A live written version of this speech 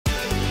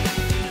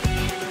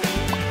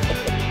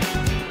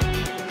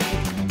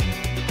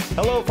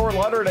Hello, Fort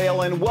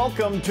Lauderdale, and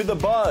welcome to The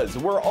Buzz.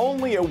 We're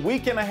only a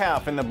week and a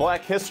half into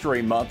Black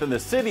History Month, and the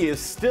city is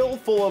still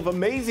full of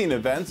amazing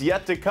events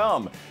yet to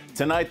come.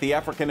 Tonight, the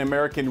African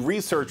American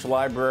Research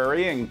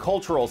Library and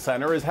Cultural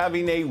Center is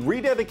having a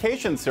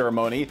rededication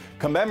ceremony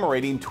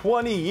commemorating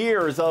 20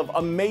 years of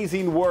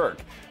amazing work.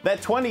 That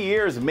 20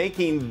 years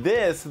making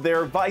this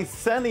their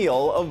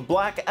Vicentennial of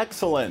Black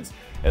Excellence.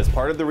 As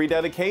part of the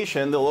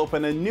rededication, they'll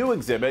open a new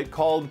exhibit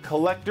called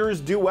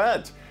Collector's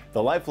Duet,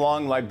 the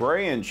lifelong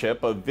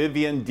librarianship of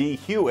Vivian D.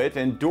 Hewitt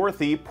and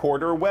Dorothy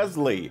Porter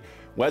Wesley.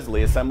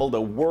 Wesley assembled a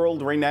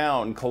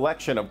world-renowned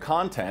collection of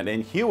content,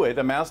 and Hewitt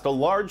amassed a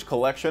large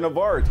collection of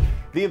art.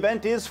 The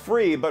event is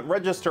free, but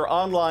register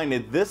online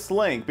at this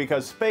link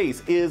because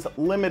space is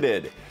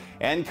limited.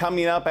 And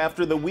coming up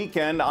after the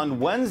weekend on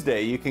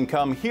Wednesday, you can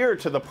come here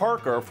to the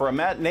Parker for a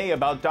matinee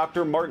about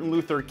Dr. Martin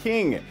Luther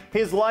King.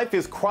 His life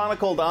is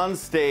chronicled on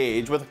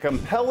stage with a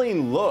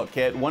compelling look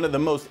at one of the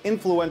most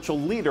influential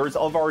leaders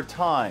of our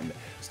time.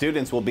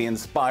 Students will be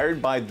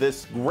inspired by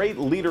this great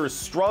leader's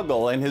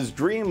struggle and his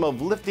dream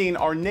of lifting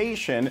our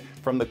nation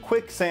from the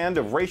quicksand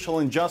of racial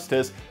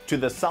injustice to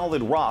the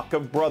solid rock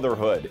of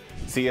brotherhood.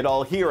 See it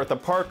all here at the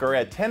Parker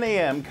at 10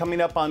 a.m. coming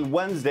up on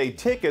Wednesday.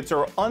 Tickets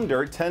are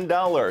under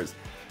 $10.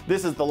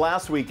 This is the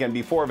last weekend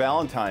before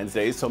Valentine's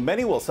Day, so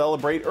many will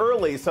celebrate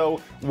early, so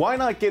why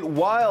not get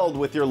wild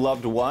with your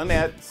loved one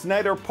at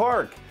Snyder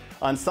Park?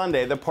 On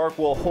Sunday, the park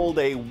will hold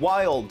a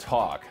Wild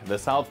Talk. The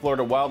South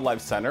Florida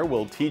Wildlife Center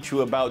will teach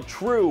you about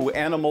true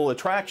animal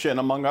attraction,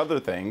 among other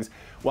things,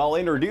 while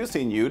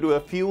introducing you to a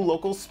few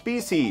local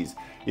species.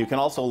 You can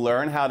also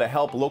learn how to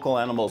help local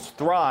animals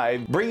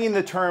thrive, bringing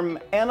the term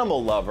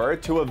animal lover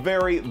to a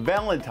very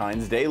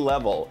Valentine's Day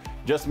level.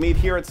 Just meet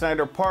here at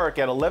Snyder Park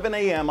at 11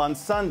 a.m. on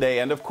Sunday,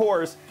 and of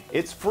course,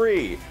 it's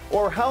free.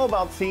 Or how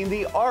about seeing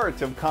the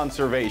art of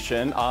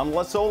conservation on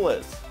Las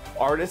Olas?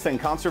 Artist and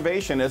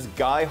conservationist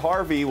Guy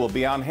Harvey will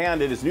be on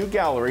hand at his new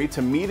gallery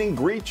to meet and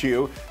greet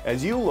you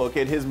as you look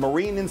at his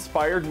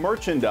marine-inspired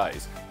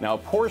merchandise. Now, a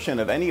portion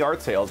of any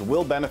art sales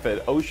will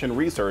benefit ocean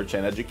research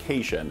and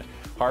education.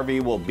 Harvey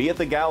will be at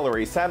the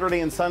gallery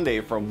Saturday and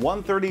Sunday from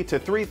 1:30 to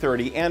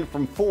 3:30 and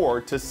from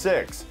 4 to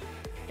 6.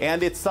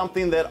 And it's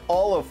something that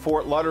all of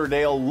Fort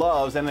Lauderdale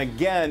loves, and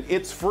again,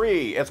 it's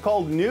free. It's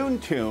called Noon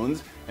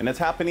Tunes, and it's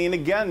happening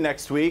again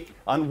next week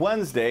on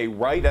Wednesday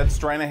right at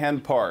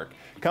Stranahan Park.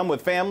 Come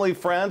with family,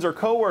 friends, or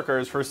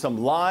coworkers for some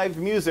live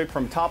music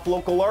from top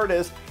local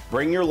artists.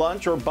 Bring your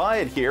lunch or buy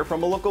it here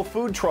from a local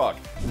food truck.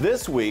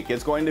 This week,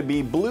 it's going to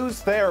be blues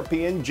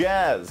therapy and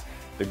jazz.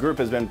 The group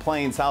has been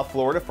playing South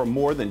Florida for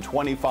more than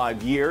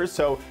 25 years,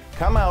 so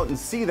come out and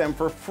see them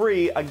for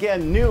free,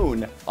 again,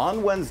 noon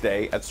on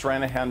Wednesday at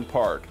Stranahan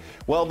Park.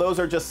 Well, those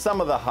are just some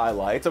of the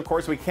highlights. Of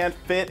course, we can't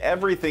fit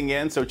everything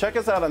in, so check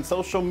us out on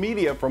social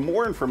media for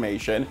more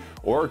information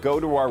or go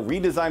to our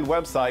redesigned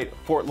website,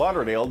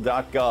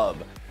 fortlauderdale.gov.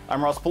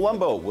 I'm Ross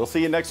Palumbo. We'll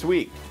see you next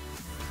week.